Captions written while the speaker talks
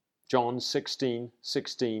John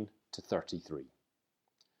 16:16-33.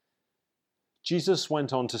 Jesus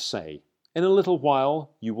went on to say, "In a little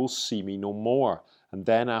while you will see me no more, and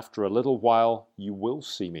then after a little while you will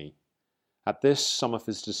see me." At this, some of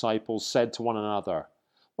his disciples said to one another,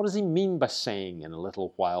 "What does he mean by saying, 'In a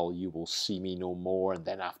little while you will see me no more, and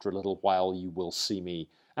then after a little while you will see me'?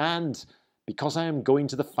 And, 'Because I am going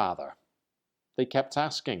to the Father'?" They kept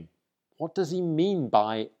asking, "What does he mean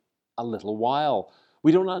by 'a little while'?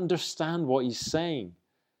 We don't understand what he's saying."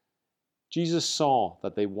 Jesus saw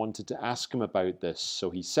that they wanted to ask him about this, so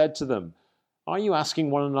he said to them, "Are you asking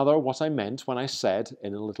one another what I meant when I said,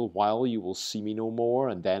 'In a little while you will see me no more,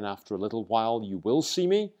 and then after a little while you will see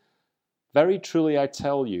me'? Very truly I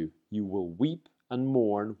tell you, you will weep and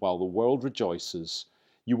mourn while the world rejoices.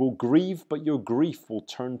 You will grieve, but your grief will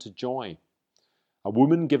turn to joy. A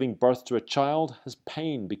woman giving birth to a child has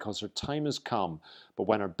pain because her time has come, but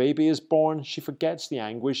when her baby is born, she forgets the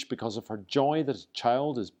anguish because of her joy that a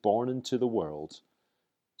child is born into the world.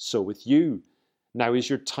 So with you, now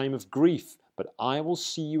is your time of grief, but I will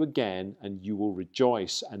see you again, and you will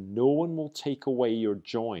rejoice, and no one will take away your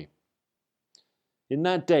joy. In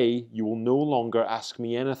that day you will no longer ask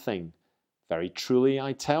me anything. Very truly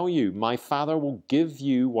I tell you, my Father will give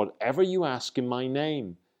you whatever you ask in my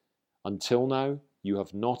name. Until now, you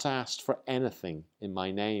have not asked for anything in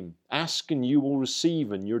my name. Ask and you will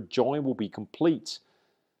receive, and your joy will be complete.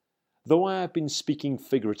 Though I have been speaking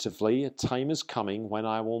figuratively, a time is coming when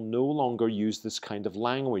I will no longer use this kind of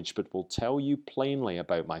language, but will tell you plainly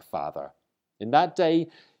about my Father. In that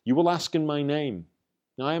day, you will ask in my name.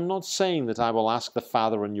 Now, I am not saying that I will ask the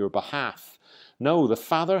Father on your behalf. No, the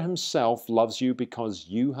Father himself loves you because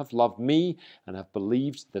you have loved me and have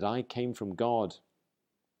believed that I came from God.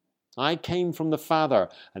 I came from the Father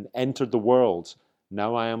and entered the world.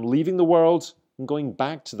 Now I am leaving the world and going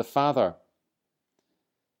back to the Father."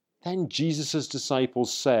 Then Jesus'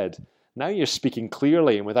 disciples said, "Now you're speaking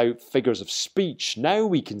clearly and without figures of speech. Now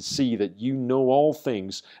we can see that you know all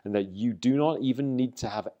things and that you do not even need to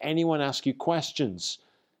have anyone ask you questions.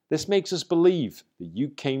 This makes us believe that you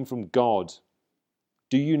came from God."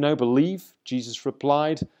 "Do you now believe?" Jesus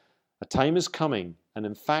replied. "A time is coming, and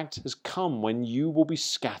in fact has come, when you will be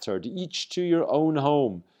scattered, each to your own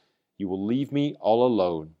home. You will leave me all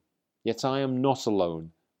alone. Yet I am not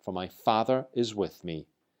alone, for my Father is with me.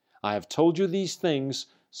 I have told you these things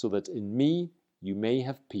so that in me you may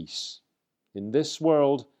have peace. In this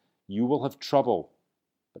world you will have trouble,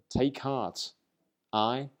 but take heart.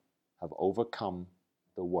 I have overcome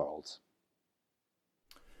the world."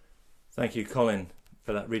 Thank you, Colin,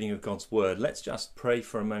 for that reading of God's Word. Let's just pray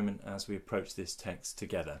for a moment as we approach this text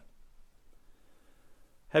together.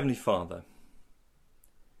 Heavenly Father,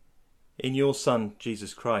 in your Son,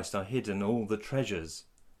 Jesus Christ, are hidden all the treasures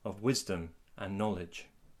of wisdom and knowledge.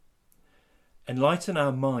 Enlighten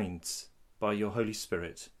our minds by your Holy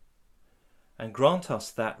Spirit, and grant us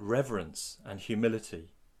that reverence and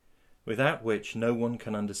humility without which no one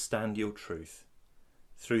can understand your truth,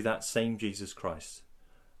 through that same Jesus Christ,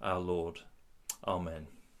 our Lord. Amen.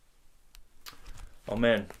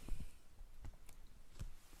 Amen.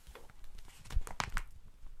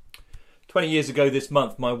 20 years ago this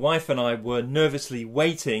month, my wife and I were nervously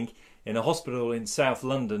waiting in a hospital in South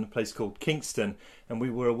London, a place called Kingston, and we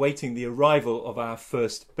were awaiting the arrival of our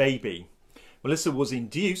first baby. Melissa was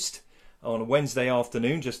induced on a Wednesday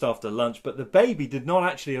afternoon, just after lunch, but the baby did not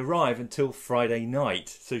actually arrive until Friday night,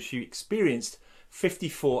 so she experienced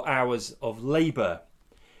 54 hours of labour.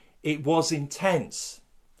 It was intense.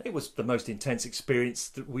 It was the most intense experience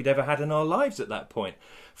that we'd ever had in our lives at that point.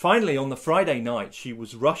 Finally, on the Friday night, she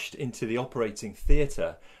was rushed into the operating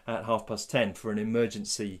theatre at 10:30 for an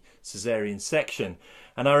emergency caesarean section.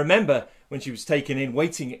 And I remember when she was taken in,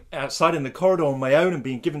 waiting outside in the corridor on my own and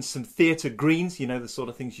being given some theatre greens, you know, the sort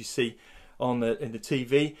of things you see in the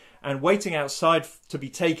TV, and waiting outside to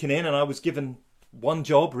be taken in. And I was given one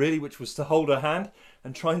job, really, which was to hold her hand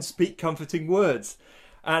and try and speak comforting words.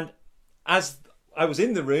 And as I was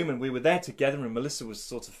in the room and we were there together, and Melissa was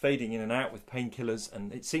sort of fading in and out with painkillers,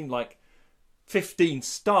 and it seemed like 15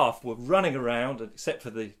 staff were running around, except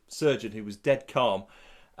for the surgeon who was dead calm.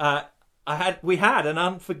 We had an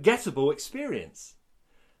unforgettable experience,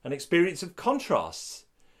 an experience of contrasts,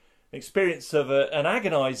 an experience of an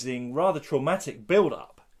agonising, rather traumatic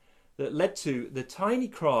build-up that led to the tiny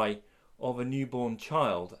cry of a newborn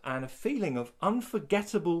child and a feeling of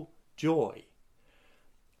unforgettable joy.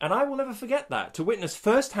 And I will never forget that, to witness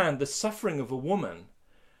firsthand the suffering of a woman,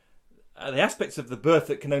 the aspects of the birth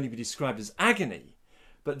that can only be described as agony,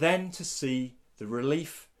 but then to see the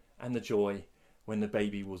relief and the joy when the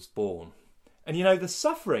baby was born. And you know, the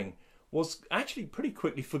suffering was actually pretty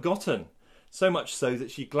quickly forgotten. So much so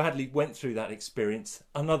that she gladly went through that experience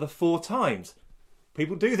another 4 times.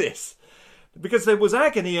 People do this because there was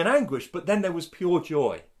agony and anguish, but then there was pure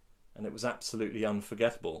joy, and it was absolutely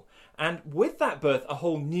unforgettable. And with that birth, a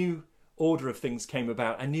whole new order of things came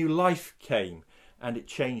about, a new life came, and it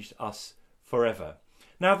changed us forever.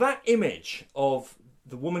 Now, that image of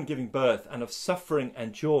the woman giving birth and of suffering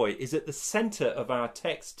and joy is at the centre of our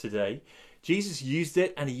text today. Jesus used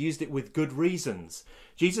it, and he used it with good reasons.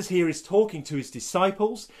 Jesus here is talking to his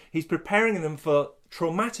disciples. He's preparing them for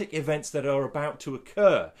traumatic events that are about to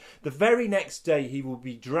occur. The very next day he will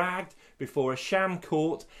be dragged before a sham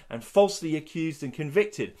court and falsely accused and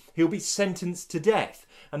convicted. He'll be sentenced to death,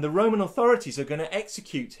 and the Roman authorities are going to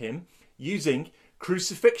execute him using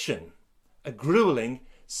crucifixion, a grueling,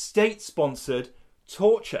 state-sponsored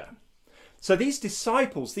torture. So these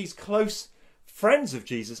disciples, these close friends of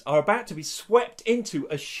Jesus, are about to be swept into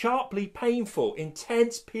a sharply painful,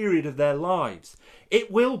 intense period of their lives. It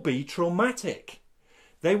will be traumatic.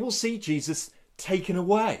 They will see Jesus taken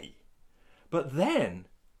away, but then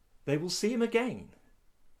they will see him again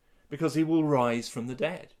because he will rise from the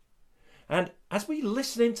dead. And as we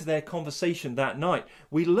listen into their conversation that night,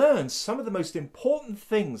 we learn some of the most important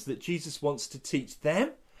things that Jesus wants to teach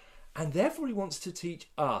them, and therefore he wants to teach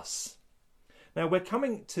us. Now, we're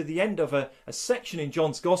coming to the end of a section in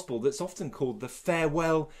John's Gospel that's often called the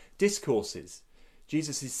farewell discourses.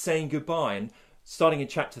 Jesus is saying goodbye, and starting in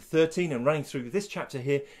chapter 13 and running through this chapter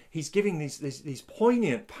here, he's giving these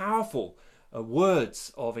poignant, powerful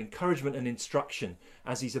words of encouragement and instruction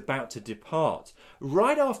as he's about to depart.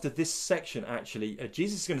 Right after this section, actually,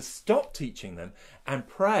 Jesus is going to stop teaching them and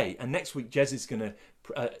pray. And next week, Jez is going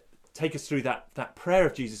to take us through that prayer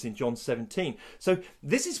of Jesus in John 17. So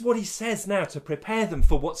this is what he says now to prepare them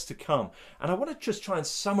for what's to come. And I want to just try and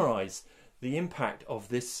summarise the impact of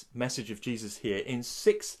this message of Jesus here in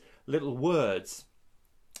 6 little words.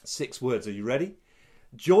 6 words. Are you ready?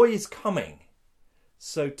 Joy is coming,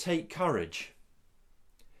 so take courage.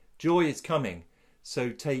 Joy is coming,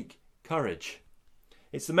 so take courage.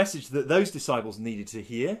 It's the message that those disciples needed to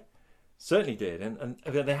hear. Certainly did, and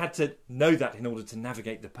they had to know that in order to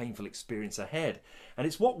navigate the painful experience ahead. And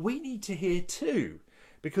it's what we need to hear too,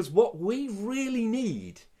 because what we really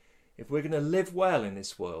need, if we're going to live well in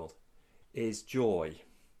this world, is joy.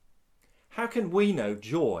 How can we know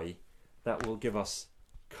joy that will give us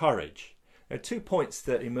courage? There are 2 points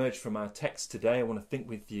that emerge from our text today. I want to think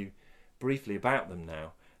with you briefly about them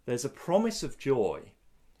now. There's a promise of joy,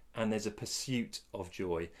 and there's a pursuit of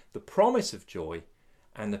joy. The promise of joy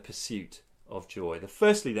and the pursuit of joy.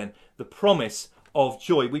 Firstly then, the promise of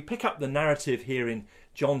joy. We pick up the narrative here in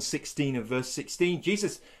John 16 and verse 16.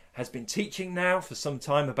 Jesus has been teaching now for some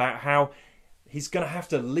time about how he's going to have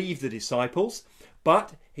to leave the disciples,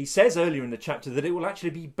 but he says earlier in the chapter that it will actually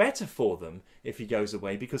be better for them if he goes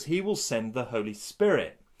away because he will send the Holy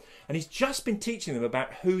Spirit. And he's just been teaching them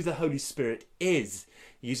about who the Holy Spirit is.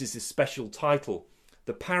 He uses this special title,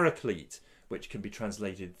 the Paraclete, which can be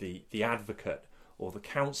translated the Advocate, or the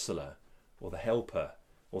Counsellor, or the Helper,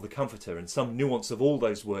 or the Comforter, and some nuance of all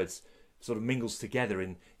those words sort of mingles together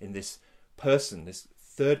in this person, this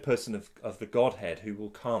third person of the Godhead who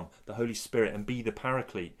will come, the Holy Spirit, and be the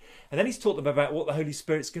Paraclete. And then he's taught them about what the Holy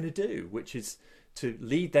Spirit's going to do, which is to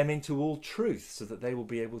lead them into all truth so that they will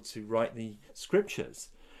be able to write the Scriptures.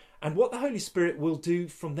 And what the Holy Spirit will do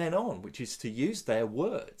from then on, which is to use their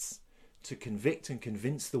words to convict and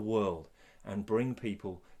convince the world and bring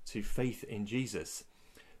people to faith in Jesus.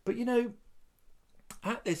 But you know,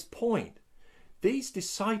 at this point, these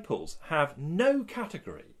disciples have no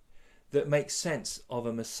category that makes sense of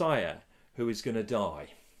a Messiah who is going to die.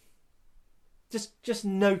 Just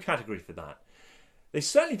no category for that. They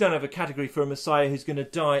certainly don't have a category for a Messiah who's going to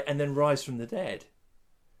die and then rise from the dead.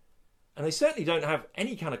 And they certainly don't have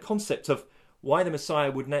any kind of concept of why the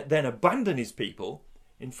Messiah would then abandon his people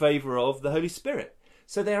in favour of the Holy Spirit.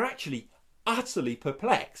 So they're actually utterly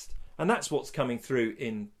perplexed. And that's what's coming through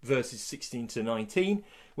in verses 16 to 19.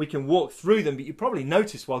 We can walk through them, but you probably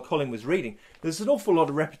noticed while Colin was reading, there's an awful lot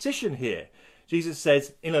of repetition here. Jesus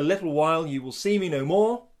says, in a little while you will see me no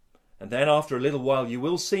more, and then after a little while you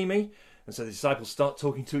will see me. And so the disciples start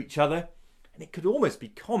talking to each other, and it could almost be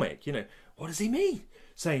comic. You know, what does he mean?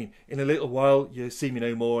 Saying, in a little while you see me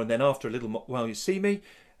no more, and then after a little while you see me.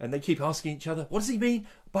 And they keep asking each other, what does he mean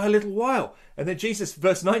by a little while? And then Jesus,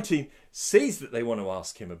 verse 19, sees that they want to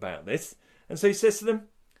ask him about this. And so he says to them,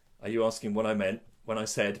 are you asking what I meant when I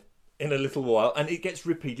said in a little while? And it gets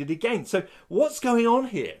repeated again. So what's going on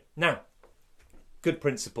here? Now, good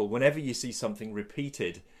principle. Whenever you see something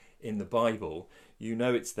repeated in the Bible, you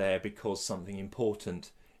know it's there because something important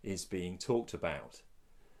is being talked about.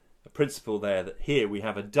 A principle there that here we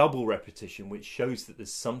have a double repetition, which shows that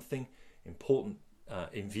there's something important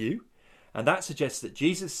in view, and that suggests that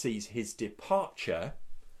Jesus sees his departure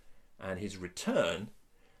and his return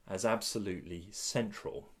as absolutely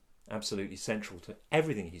central to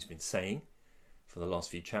everything he's been saying for the last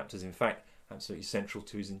few chapters. In fact, absolutely central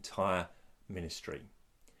to his entire ministry.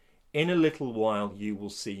 In a little while you will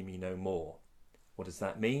see me no more. What does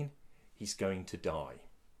that mean? He's going to die.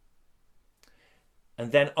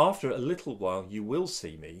 And then after a little while you will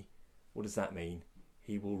see me. What does that mean?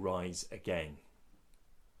 He will rise again.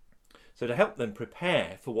 So to help them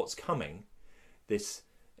prepare for what's coming, this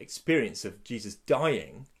experience of Jesus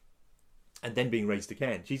dying and then being raised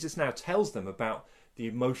again, Jesus now tells them about the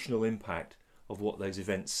emotional impact of what those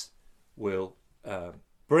events will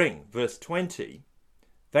bring. Verse 20,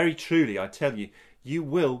 very truly I tell you, you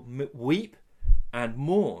will weep and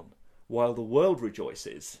mourn while the world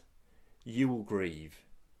rejoices. You will grieve,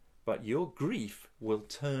 but your grief will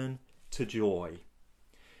turn to joy.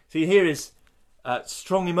 See, here is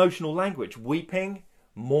strong emotional language: weeping,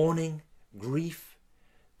 mourning, grief.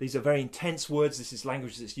 These are very intense words. This is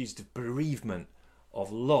language that's used of bereavement,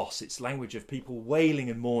 of loss. It's language of people wailing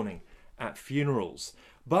and mourning at funerals.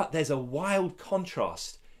 But there's a wild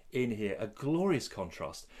contrast in here, a glorious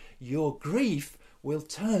contrast. Your grief will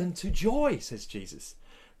turn to joy, says Jesus.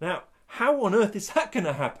 Now, how on earth is that going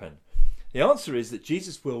to happen? The answer is that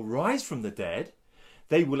Jesus will rise from the dead.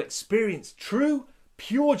 They will experience true,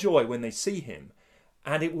 pure joy when they see him,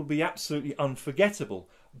 and it will be absolutely unforgettable.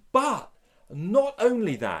 But not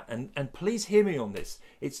only that, and please hear me on this,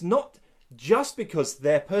 it's not just because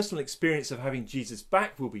their personal experience of having Jesus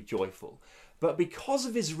back will be joyful, but because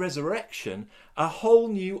of his resurrection, a whole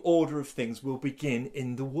new order of things will begin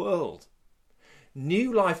in the world.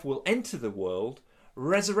 New life will enter the world,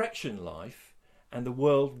 resurrection life, and the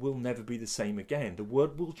world will never be the same again. The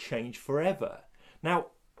world will change forever. Now,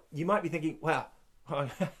 you might be thinking, well,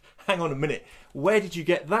 hang on a minute, where did you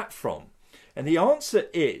get that from? And the answer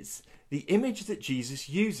is the image that Jesus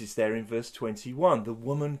uses there in verse 21, the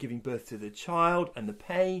woman giving birth to the child and the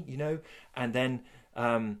pain, and then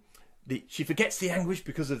she forgets the anguish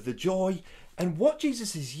because of the joy. And what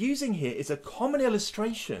Jesus is using here is a common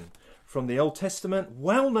illustration from the Old Testament,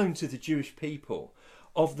 well known to the Jewish people,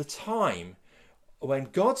 of the time when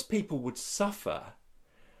God's people would suffer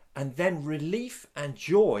and then relief and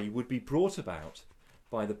joy would be brought about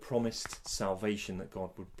by the promised salvation that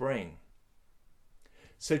God would bring.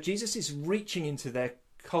 So Jesus is reaching into their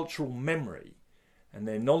cultural memory and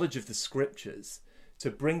their knowledge of the scriptures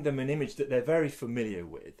to bring them an image that they're very familiar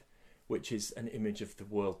with, which is an image of the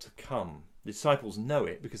world to come. The disciples know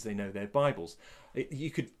it because they know their Bibles.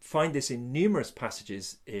 You could find this in numerous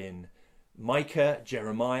passages in Micah,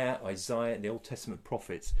 Jeremiah, Isaiah, and the Old Testament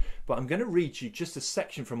prophets. But I'm going to read you just a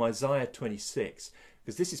section from Isaiah 26,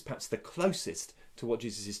 because this is perhaps the closest to what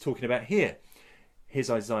Jesus is talking about here. Here's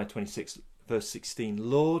Isaiah 26, verse 16.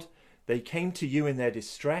 Lord, they came to you in their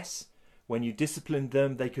distress. When you disciplined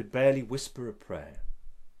them, they could barely whisper a prayer.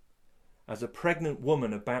 As a pregnant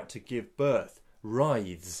woman about to give birth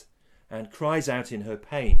writhes and cries out in her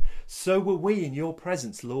pain, so were we in your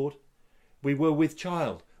presence, Lord. We were with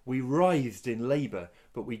child. We writhed in labour,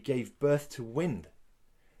 but we gave birth to wind.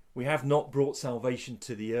 We have not brought salvation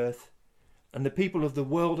to the earth, and the people of the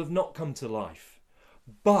world have not come to life.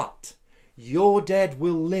 But your dead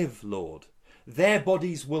will live, Lord. Their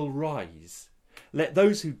bodies will rise. Let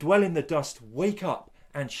those who dwell in the dust wake up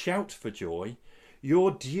and shout for joy. Your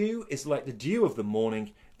dew is like the dew of the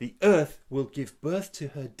morning. The earth will give birth to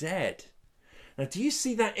her dead. Now, do you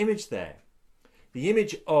see that image there? The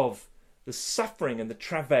image of the suffering and the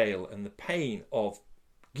travail and the pain of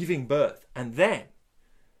giving birth, and then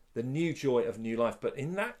the new joy of new life. But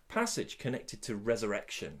in that passage connected to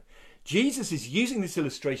resurrection, Jesus is using this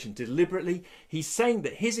illustration deliberately. He's saying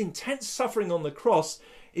that his intense suffering on the cross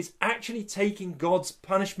is actually taking God's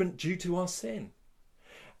punishment due to our sin.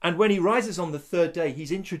 And when he rises on the third day,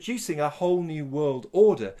 he's introducing a whole new world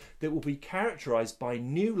order that will be characterized by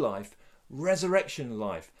new life, resurrection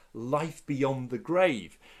life, life beyond the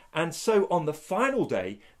grave. And so on the final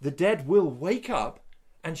day, the dead will wake up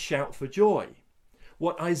and shout for joy.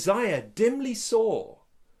 What Isaiah dimly saw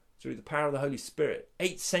through the power of the Holy Spirit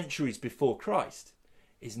 8 centuries before Christ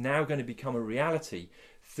is now going to become a reality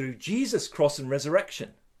through Jesus' cross and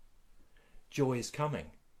resurrection. Joy is coming,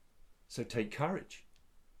 so take courage.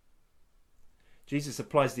 Jesus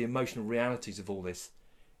applies the emotional realities of all this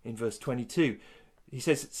in verse 22. He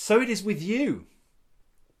says, so it is with you.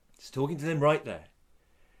 He's talking to them right there.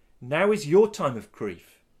 Now is your time of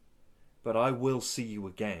grief, but I will see you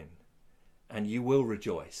again, and you will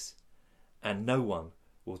rejoice, and no one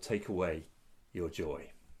will take away your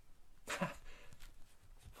joy.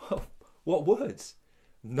 What words?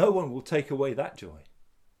 No one will take away that joy.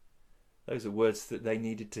 Those are words that they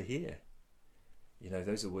needed to hear. You know,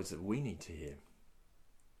 those are words that we need to hear.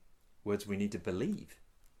 Words we need to believe.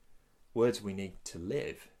 Words we need to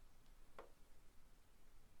live.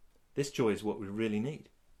 This joy is what we really need.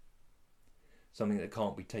 Something that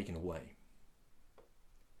can't be taken away.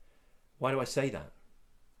 Why do I say that?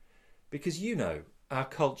 Because you know, our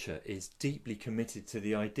culture is deeply committed to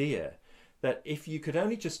the idea that if you could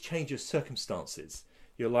only just change your circumstances,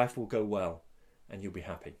 your life will go well and you'll be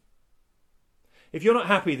happy. If you're not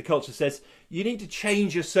happy, the culture says, you need to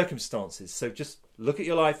change your circumstances. So just look at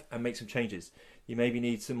your life and make some changes. You maybe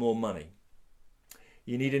need some more money.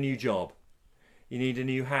 You need a new job. You need a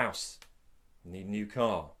new house. You need a new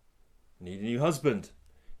car. You need a new husband.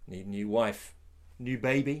 You need a new wife. New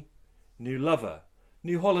baby. New lover.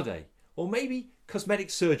 New holiday. Or maybe cosmetic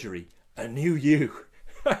surgery. A new you.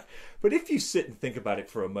 But if you sit and think about it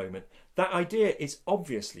for a moment, that idea is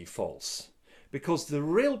obviously false. Because the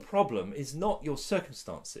real problem is not your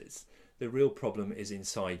circumstances. The real problem is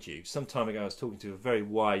inside you. Some time ago I was talking to a very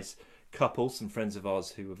wise couple, some friends of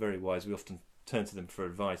ours who were very wise. We often turn to them for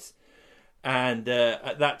advice. And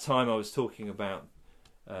at that time I was talking about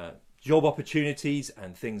job opportunities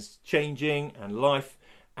and things changing and life.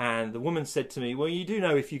 And the woman said to me, well, you do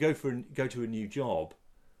know if you go to a new job,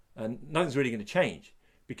 nothing's really going to change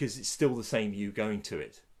because it's still the same you going to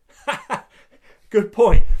it. Good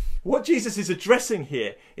point. What Jesus is addressing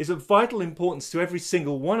here is of vital importance to every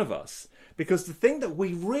single one of us, because the thing that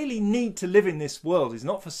we really need to live in this world is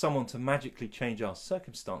not for someone to magically change our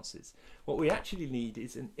circumstances. What we actually need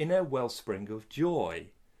is an inner wellspring of joy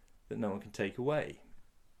that no one can take away.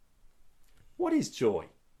 What is joy?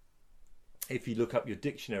 If you look up your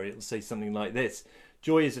dictionary, it'll say something like this.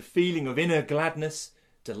 Joy is a feeling of inner gladness,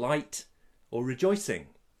 delight, or rejoicing.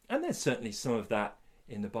 And there's certainly some of that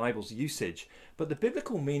in the Bible's usage, but the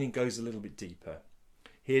biblical meaning goes a little bit deeper.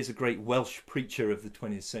 Here's a great Welsh preacher of the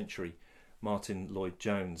 20th century, Martin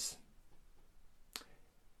Lloyd-Jones.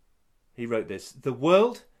 He wrote this: "The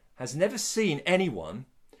world has never seen anyone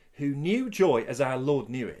who knew joy as our Lord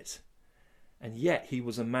knew it, and yet he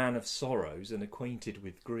was a man of sorrows and acquainted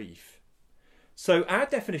with grief." So our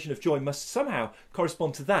definition of joy must somehow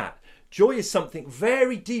correspond to that. Joy is something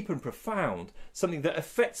very deep and profound, something that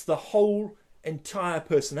affects the whole entire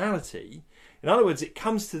personality. In other words, it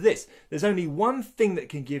comes to this: there's only one thing that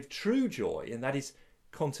can give true joy, and that is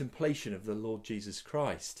contemplation of the Lord Jesus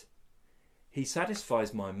Christ. He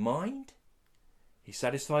satisfies my mind, he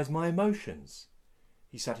satisfies my emotions,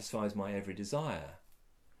 he satisfies my every desire.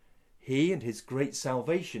 He and his great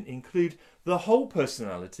salvation include the whole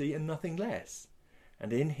personality and nothing less,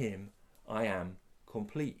 and in him I am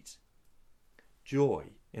complete.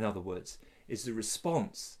 Joy, in other words, is the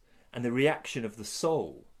response and the reaction of the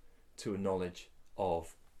soul to a knowledge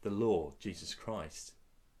of the Lord Jesus Christ.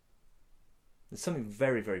 There's something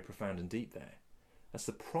very, very profound and deep there. That's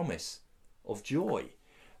the promise of joy.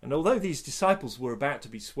 And although these disciples were about to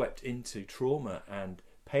be swept into trauma and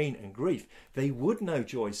pain and grief, they would know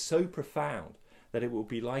joy so profound that it would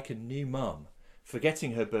be like a new mum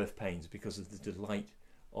forgetting her birth pains because of the delight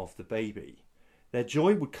of the baby. Their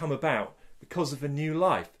joy would come about because of a new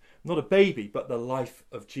life. Not a baby, but the life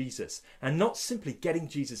of Jesus. And not simply getting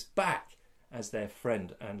Jesus back as their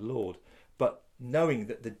friend and Lord, but knowing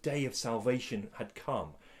that the day of salvation had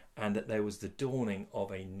come and that there was the dawning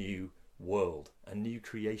of a new world, a new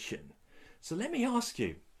creation. So let me ask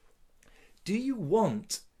you, do you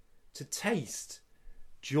want to taste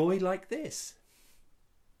joy like this?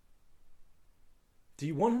 Do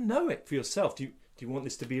you want to know it for yourself? Do you want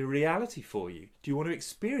this to be a reality for you? Do you want to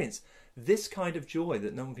experience this kind of joy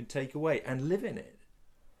that no one can take away and live in it?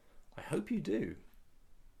 I hope you do.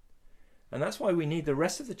 And that's why we need the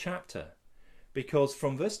rest of the chapter, because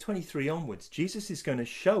from verse 23 onwards, Jesus is going to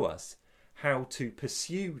show us how to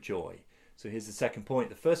pursue joy. So here's the second point.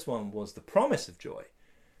 The first one was the promise of joy,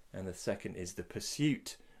 and the second is the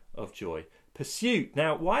pursuit of joy. Pursuit.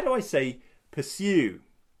 Now, why do I say pursue?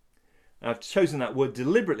 I've chosen that word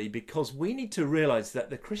deliberately because we need to realize that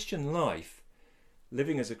the Christian life,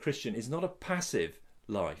 living as a Christian, is not a passive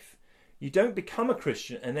life. You don't become a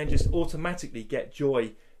Christian and then just automatically get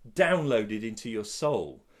joy downloaded into your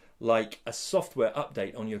soul like a software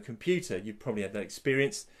update on your computer. You've probably had that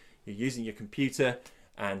experience. You're using your computer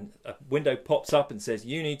and a window pops up and says,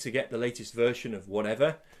 you need to get the latest version of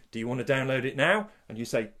whatever. Do you want to download it now? And you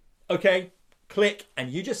say, okay, click,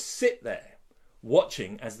 and you just sit there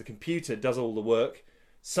watching as the computer does all the work,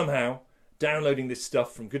 somehow downloading this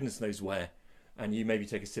stuff from goodness knows where, and you maybe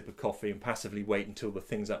take a sip of coffee and passively wait until the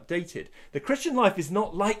thing's updated. The Christian life is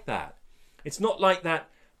not like that. It's not like that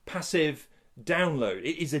passive download.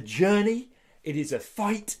 It is a journey, it is a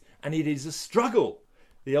fight, and it is a struggle.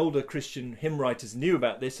 The older Christian hymn writers knew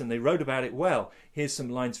about this and they wrote about it well. Here's some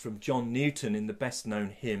lines from John Newton in the best known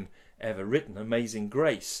hymn ever written, Amazing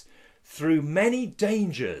Grace. Through many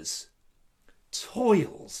dangers,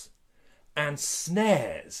 toils, and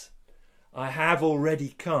snares, I have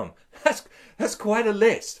already come. That's quite a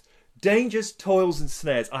list. Dangers, toils, and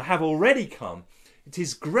snares. I have already come. It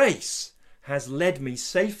is grace has led me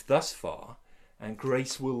safe thus far, and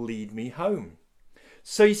grace will lead me home.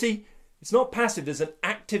 So you see, it's not passive. There's an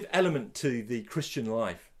active element to the Christian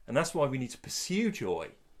life, and that's why we need to pursue joy.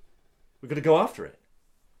 We've got to go after it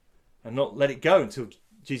and not let it go until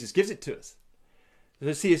Jesus gives it to us.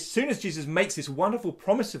 So see, as soon as Jesus makes this wonderful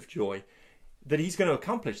promise of joy that he's going to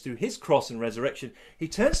accomplish through his cross and resurrection, he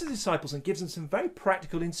turns to the disciples and gives them some very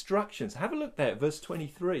practical instructions. Have a look there at verse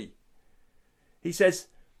 23. He says,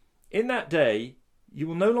 in that day, you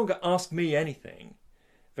will no longer ask me anything.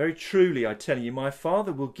 Very truly, I tell you, my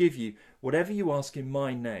Father will give you whatever you ask in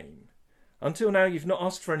my name. Until now, you've not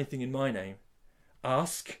asked for anything in my name.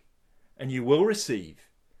 Ask, and you will receive,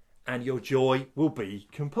 and your joy will be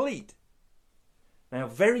complete. Now,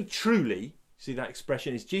 very truly, see that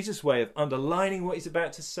expression is Jesus' way of underlining what he's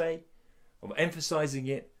about to say, of emphasizing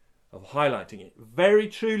it, of highlighting it. Very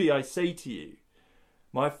truly, I say to you,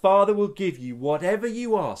 my Father will give you whatever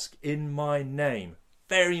you ask in my name.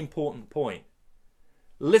 Very important point.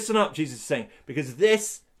 Listen up, Jesus is saying, because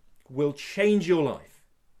this will change your life.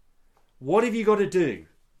 What have you got to do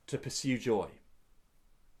to pursue joy?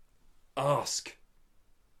 Ask.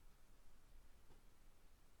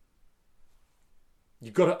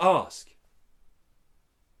 You've got to ask.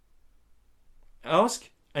 Ask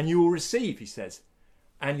and you will receive, he says.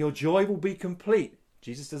 And your joy will be complete.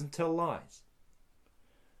 Jesus doesn't tell lies.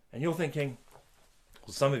 And you're thinking,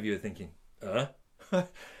 well, some of you are thinking,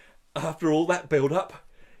 after all that build-up,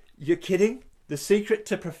 you're kidding? The secret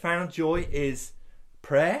to profound joy is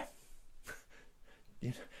prayer?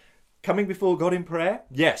 Coming before God in prayer?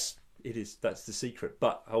 Yes, it is. That's the secret.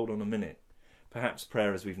 But hold on a minute. Perhaps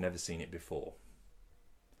prayer as we've never seen it before.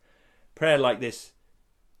 Prayer like this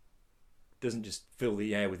doesn't just fill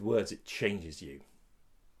the air with words, it changes you.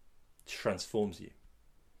 It transforms you.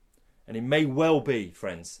 And it may well be,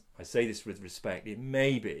 friends, I say this with respect, it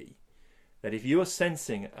may be that if you are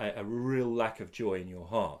sensing a real lack of joy in your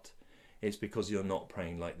heart, it's because you're not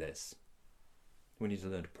praying like this. We need to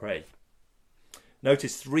learn to pray.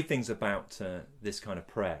 Notice three things about this kind of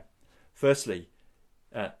prayer. Firstly,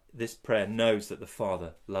 this prayer knows that the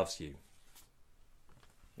Father loves you.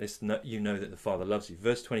 You know that the Father loves you.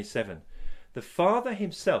 Verse 27, the Father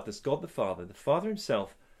himself, that's God the Father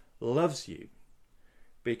himself loves you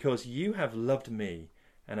because you have loved me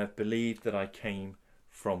and have believed that I came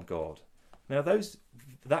from God. Now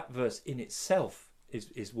that verse in itself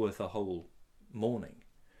is worth a whole morning.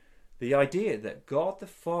 The idea that God the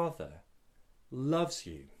Father loves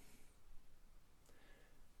you.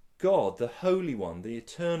 God, the Holy One, the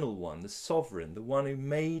Eternal One, the Sovereign, the one who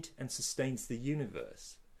made and sustains the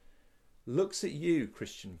universe, looks at you,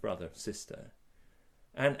 Christian brother, sister,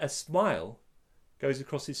 and a smile goes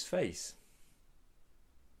across his face.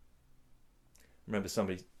 I remember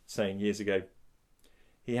somebody saying years ago,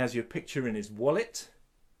 he has your picture in his wallet,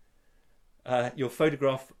 your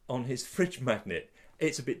photograph on his fridge magnet.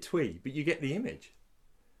 It's a bit twee, but you get the image.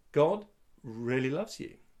 God really loves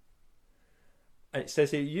you. And it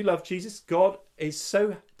says here, you love Jesus. God is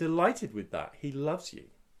so delighted with that. He loves you.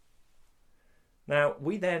 Now,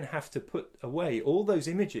 we then have to put away all those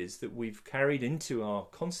images that we've carried into our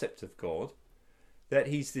concept of God, that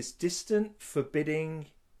he's this distant, forbidding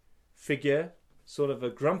figure, sort of a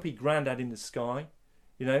grumpy granddad in the sky.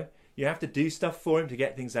 You know, you have to do stuff for him to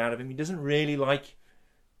get things out of him. He doesn't really like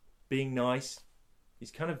being nice.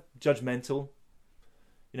 He's kind of judgmental.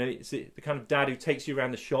 You know, it's the kind of dad who takes you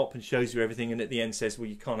around the shop and shows you everything and at the end says, well,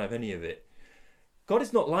 you can't have any of it. God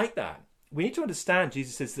is not like that. We need to understand,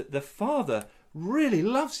 Jesus says, that the Father really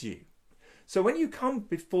loves you. So when you come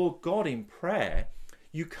before God in prayer,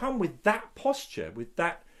 you come with that posture, with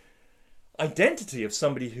that identity of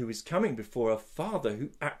somebody who is coming before a Father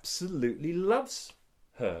who absolutely loves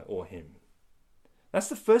her or him. That's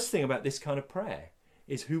the first thing about this kind of prayer,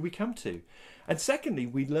 is who we come to. And secondly,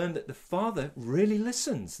 we learn that the Father really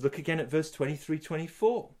listens. Look again at verse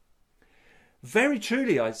 23-24. Very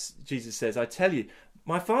truly, Jesus says, I tell you,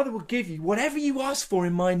 my Father will give you whatever you ask for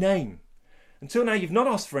in my name. Until now, you've not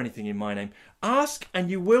asked for anything in my name. Ask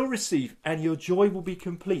and you will receive, and your joy will be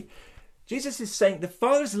complete. Jesus is saying the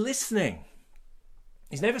Father's listening.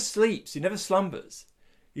 He never sleeps, he never slumbers.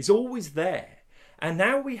 He's always there. And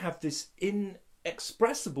now we have this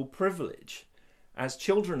inexpressible privilege as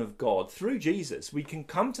children of God through Jesus. We can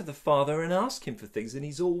come to the Father and ask him for things, and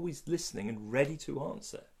he's always listening and ready to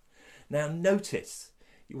answer. Now notice,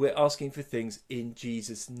 we're asking for things in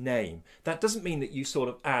Jesus' name. That doesn't mean that you sort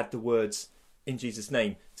of add the words in Jesus'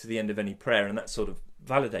 name to the end of any prayer and that sort of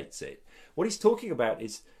validates it. What he's talking about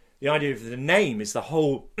is the idea of the name is the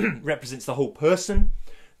whole, represents the whole person,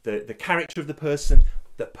 the character of the person,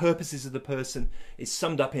 the purposes of the person is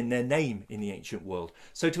summed up in their name in the ancient world.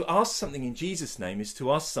 So to ask something in Jesus' name is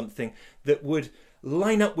to ask something that would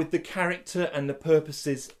line up with the character and the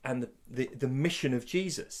purposes and the mission of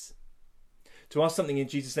Jesus. To ask something in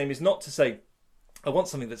Jesus' name is not to say, I want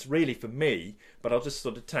something that's really for me, but I'll just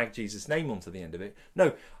sort of tag Jesus' name onto the end of it.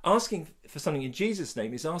 No, asking for something in Jesus'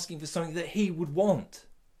 name is asking for something that he would want,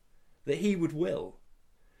 that he would will.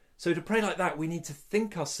 So to pray like that, we need to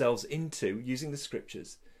think ourselves into, using the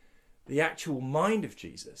scriptures, the actual mind of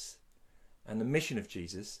Jesus and the mission of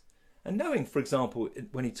Jesus. And knowing, for example,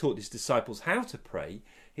 when he taught his disciples how to pray,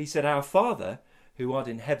 he said, Our Father, who art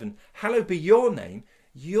in heaven, hallowed be your name,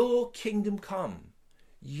 your kingdom come,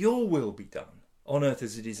 your will be done on earth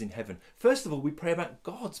as it is in heaven. First of all, we pray about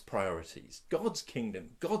God's priorities, God's kingdom,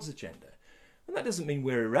 God's agenda. And that doesn't mean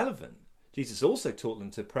we're irrelevant. Jesus also taught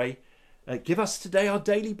them to pray, give us today our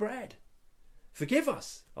daily bread. Forgive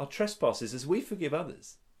us our trespasses as we forgive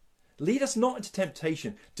others. Lead us not into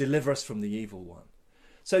temptation. Deliver us from the evil one.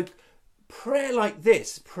 So prayer like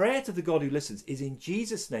this, prayer to the God who listens, is in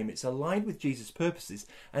Jesus' name. It's aligned with Jesus' purposes.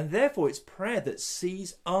 And therefore it's prayer that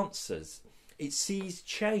sees answers. It sees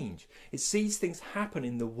change. It sees things happen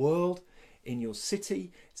in the world, in your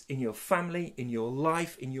city, in your family, in your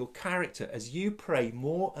life, in your character. As you pray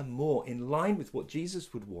more and more in line with what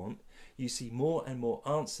Jesus would want, you see more and more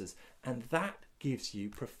answers, and that gives you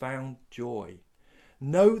profound joy.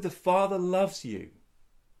 Know the Father loves you.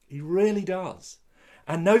 He really does.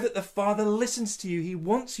 And know that the Father listens to you. He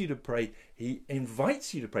wants you to pray. He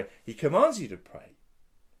invites you to pray. He commands you to pray.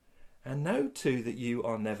 And know too that you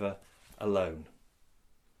are never alone.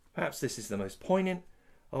 Perhaps this is the most poignant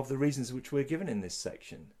of the reasons which we're given in this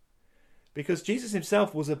section. Because Jesus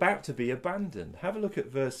himself was about to be abandoned. Have a look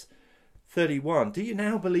at verse 31. Do you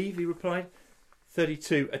now believe? He replied.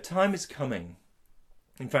 32. A time is coming,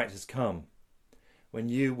 in fact has come, when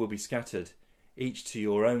you will be scattered, each to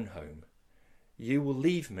your own home. You will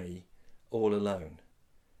leave me all alone.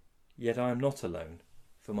 Yet I am not alone,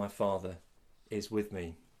 for my Father is with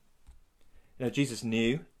me. You know, Jesus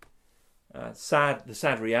knew the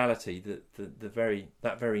sad reality that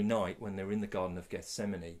that very night when they were in the Garden of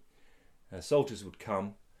Gethsemane, soldiers would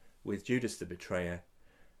come with Judas the betrayer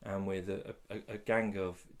and with a gang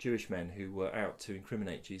of Jewish men who were out to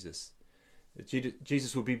incriminate Jesus.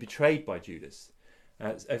 Jesus would be betrayed by Judas.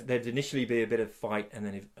 There'd initially be a bit of fight, and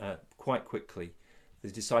then quite quickly the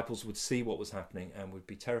disciples would see what was happening and would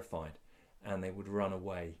be terrified, and they would run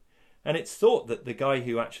away. And it's thought that the guy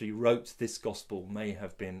who actually wrote this gospel may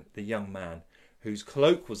have been the young man whose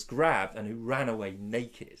cloak was grabbed and who ran away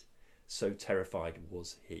naked. So terrified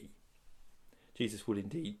was he. Jesus would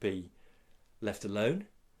indeed be left alone,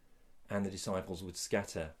 and the disciples would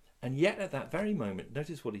scatter. And yet at that very moment,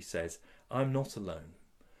 notice what he says, I'm not alone,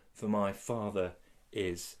 for my Father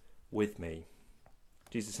is with me.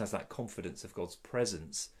 Jesus has that confidence of God's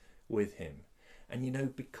presence with him. And you know,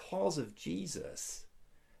 because of Jesus,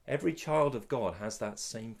 every child of God has that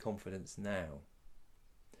same confidence now.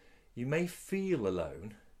 You may feel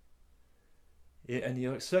alone, and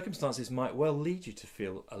your circumstances might well lead you to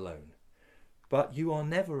feel alone. But you are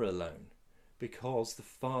never alone, because the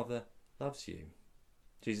Father loves you.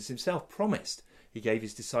 Jesus himself promised. He gave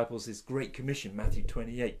his disciples this great commission, Matthew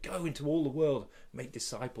 28. Go into all the world, make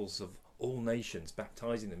disciples of all nations,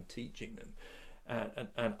 baptizing them, teaching them.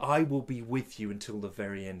 And I will be with you until the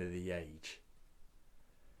very end of the age.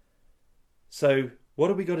 So what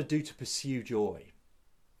have we got to do to pursue joy?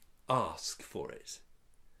 Ask for it.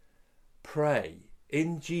 Pray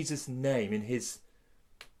in Jesus' name, in his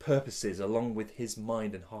purposes, along with his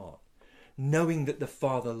mind and heart, knowing that the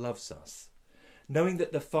Father loves us, knowing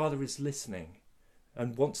that the Father is listening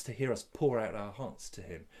and wants to hear us pour out our hearts to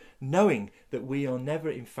him, knowing that we are never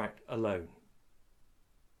in fact alone.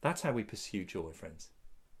 That's how we pursue joy, friends.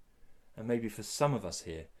 And maybe for some of us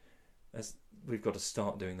here, as we've got to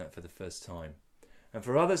start doing that for the first time. And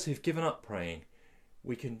for others who've given up praying,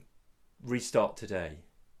 we can restart today.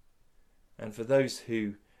 And for those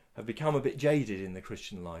who have become a bit jaded in the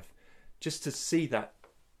Christian life, just to see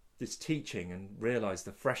this teaching and realise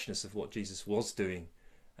the freshness of what Jesus was doing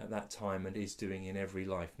at that time and is doing in every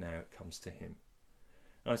life now it comes to him.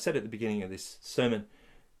 And I said at the beginning of this sermon,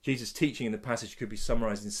 Jesus' teaching in the passage could be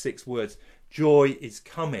summarized in 6 words. Joy is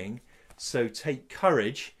coming, so take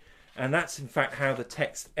courage. And that's in fact how the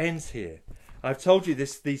text ends here. I've told you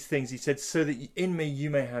these things. He said, so that in me you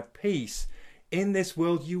may have peace. In this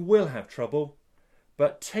world you will have trouble,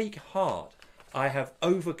 but take heart. I have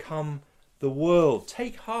overcome the world.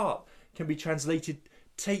 Take heart can be translated,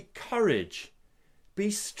 take courage. Be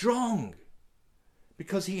strong,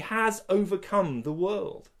 because he has overcome the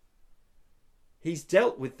world. He's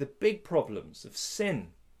dealt with the big problems of sin,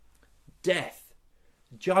 death,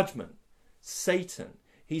 judgment, Satan.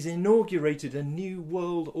 He's inaugurated a new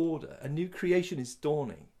world order. A new creation is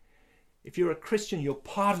dawning. If you're a Christian, you're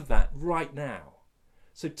part of that right now.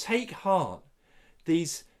 So take heart.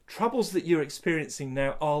 These troubles that you're experiencing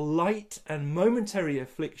now are light and momentary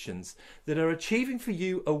afflictions that are achieving for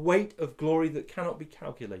you a weight of glory that cannot be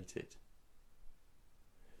calculated.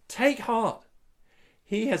 Take heart.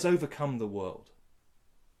 He has overcome the world.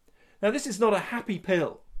 Now, this is not a happy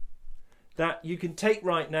pill that you can take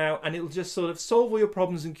right now and it'll just sort of solve all your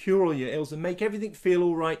problems and cure all your ills and make everything feel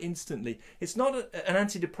all right instantly. It's not an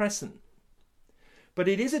antidepressant, but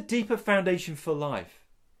it is a deeper foundation for life.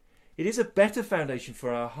 It is a better foundation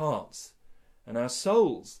for our hearts and our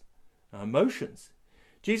souls, our emotions.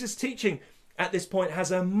 Jesus' teaching at this point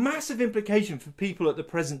has a massive implication for people at the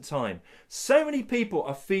present time. So many people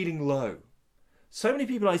are feeling low. So many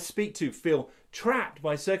people I speak to feel trapped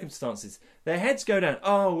by circumstances. Their heads go down.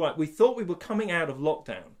 Oh, right, we thought we were coming out of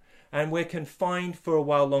lockdown and we're confined for a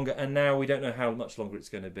while longer, and now we don't know how much longer it's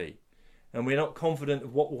going to be. And we're not confident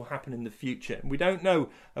of what will happen in the future. And we don't know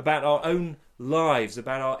about our own lives,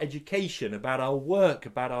 about our education, about our work,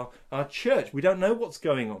 about our church. We don't know what's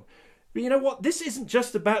going on. But you know what? This isn't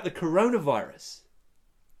just about the coronavirus.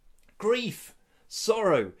 Grief,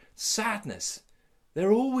 sorrow, sadness,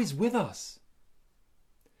 they're always with us.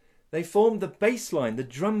 They form the baseline, the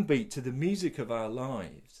drumbeat to the music of our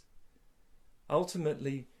lives.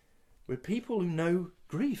 Ultimately, we're people who know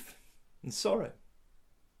grief and sorrow.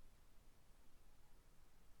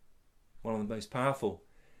 One of the most powerful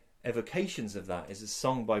evocations of that is a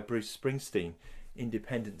song by Bruce Springsteen,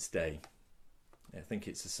 Independence Day. I think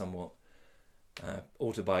it's a somewhat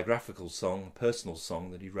autobiographical song, personal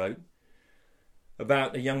song that he wrote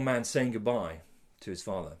about a young man saying goodbye to his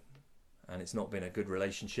father. And it's not been a good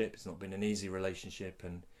relationship, it's not been an easy relationship.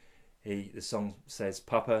 And the song says,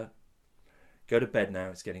 Papa, go to bed now,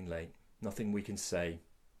 it's getting late. Nothing we can say,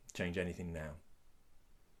 change anything now.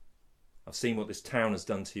 I've seen what this town has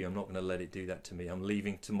done to you. I'm not going to let it do that to me. I'm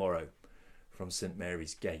leaving tomorrow from St.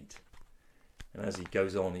 Mary's Gate. And as he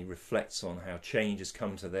goes on, he reflects on how change has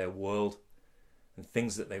come to their world, and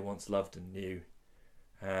things that they once loved and knew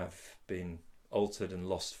have been altered and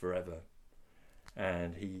lost forever.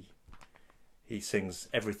 And he sings,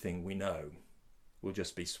 everything we know will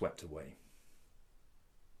just be swept away.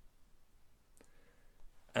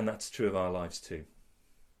 And that's true of our lives too.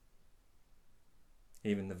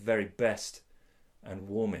 Even the very best and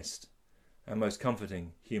warmest and most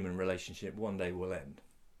comforting human relationship one day will end.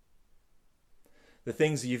 The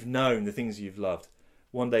things you've known, the things you've loved,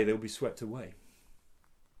 one day they'll be swept away.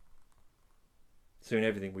 Soon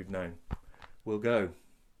everything we've known will go.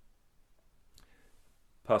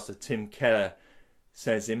 Pastor Tim Keller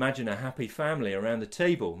says, imagine a happy family around the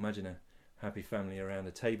table. Imagine a happy family around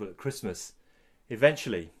the table at Christmas.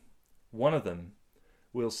 Eventually, one of them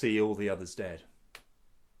will see all the others dead.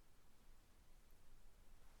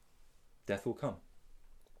 Death will come.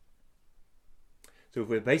 So if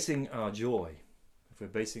we're basing our joy, if we're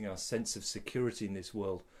basing our sense of security in this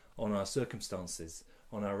world on our circumstances,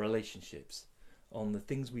 on our relationships, on the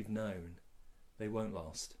things we've known, they won't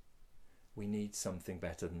last. We need something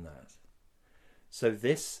better than that. So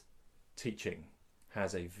this teaching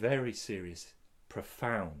has a very serious,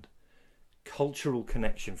 profound, cultural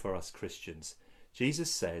connection for us Christians.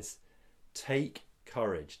 Jesus says, take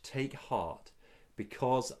courage, take heart,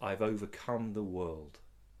 because I've overcome the world.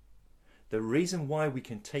 The reason why we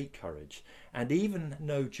can take courage and even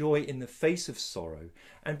know joy in the face of sorrow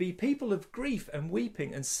and be people of grief and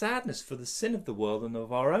weeping and sadness for the sin of the world and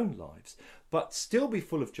of our own lives, but still be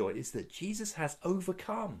full of joy, is that Jesus has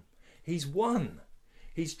overcome. He's won.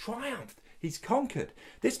 He's triumphed. He's conquered.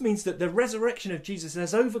 This means that the resurrection of Jesus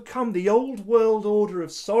has overcome the old world order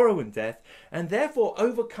of sorrow and death, and therefore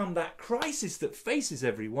overcome that crisis that faces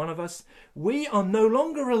every one of us. We are no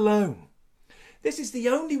longer alone. This is the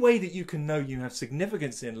only way that you can know you have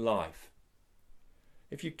significance in life.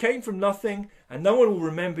 If you came from nothing and no one will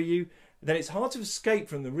remember you, then it's hard to escape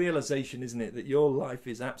from the realization, isn't it, that your life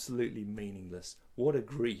is absolutely meaningless. What a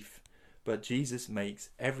grief. But Jesus makes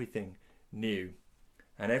everything new.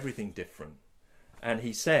 and everything different. And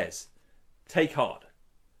he says, take heart.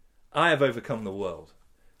 I have overcome the world.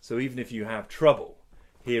 So even if you have trouble,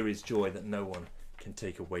 here is joy that no one can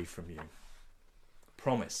take away from you.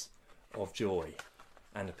 Promise of joy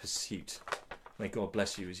and a pursuit. May God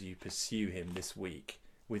bless you as you pursue him this week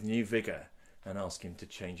with new vigour and ask him to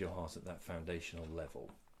change your heart at that foundational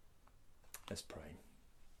level. Let's pray.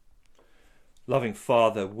 Loving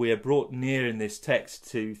Father, we are brought near in this text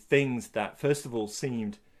to things that first of all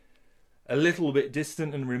seemed a little bit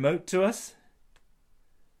distant and remote to us.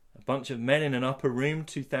 A bunch of men in an upper room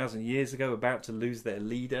 2,000 years ago about to lose their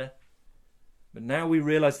leader. But now we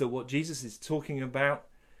realise that what Jesus is talking about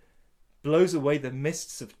blows away the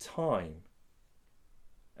mists of time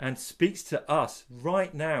and speaks to us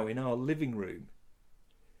right now in our living room,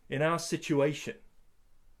 in our situation,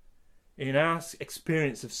 in our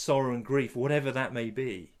experience of sorrow and grief, whatever that may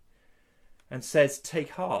be, and says,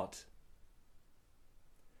 take heart.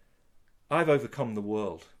 I've overcome the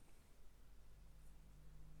world.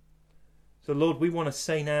 So Lord, we want to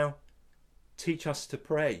say now, teach us to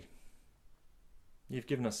pray. You've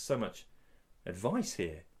given us so much advice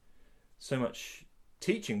here, so much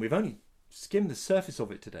teaching. We've only skimmed the surface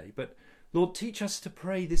of it today, but Lord, teach us to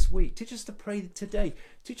pray this week. Teach us to pray today.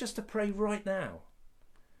 Teach us to pray right now.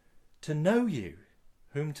 To know you,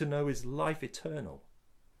 whom to know is life eternal.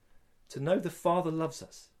 To know the Father loves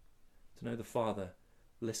us. To know the Father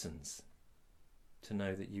listens. To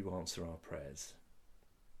know that you answer our prayers.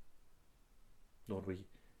 Lord, we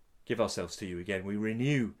give ourselves to you again. We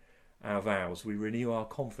renew our vows. We renew our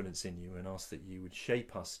confidence in you and ask that you would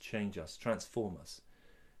shape us, change us, transform us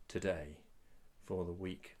today for the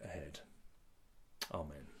week ahead.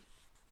 Amen.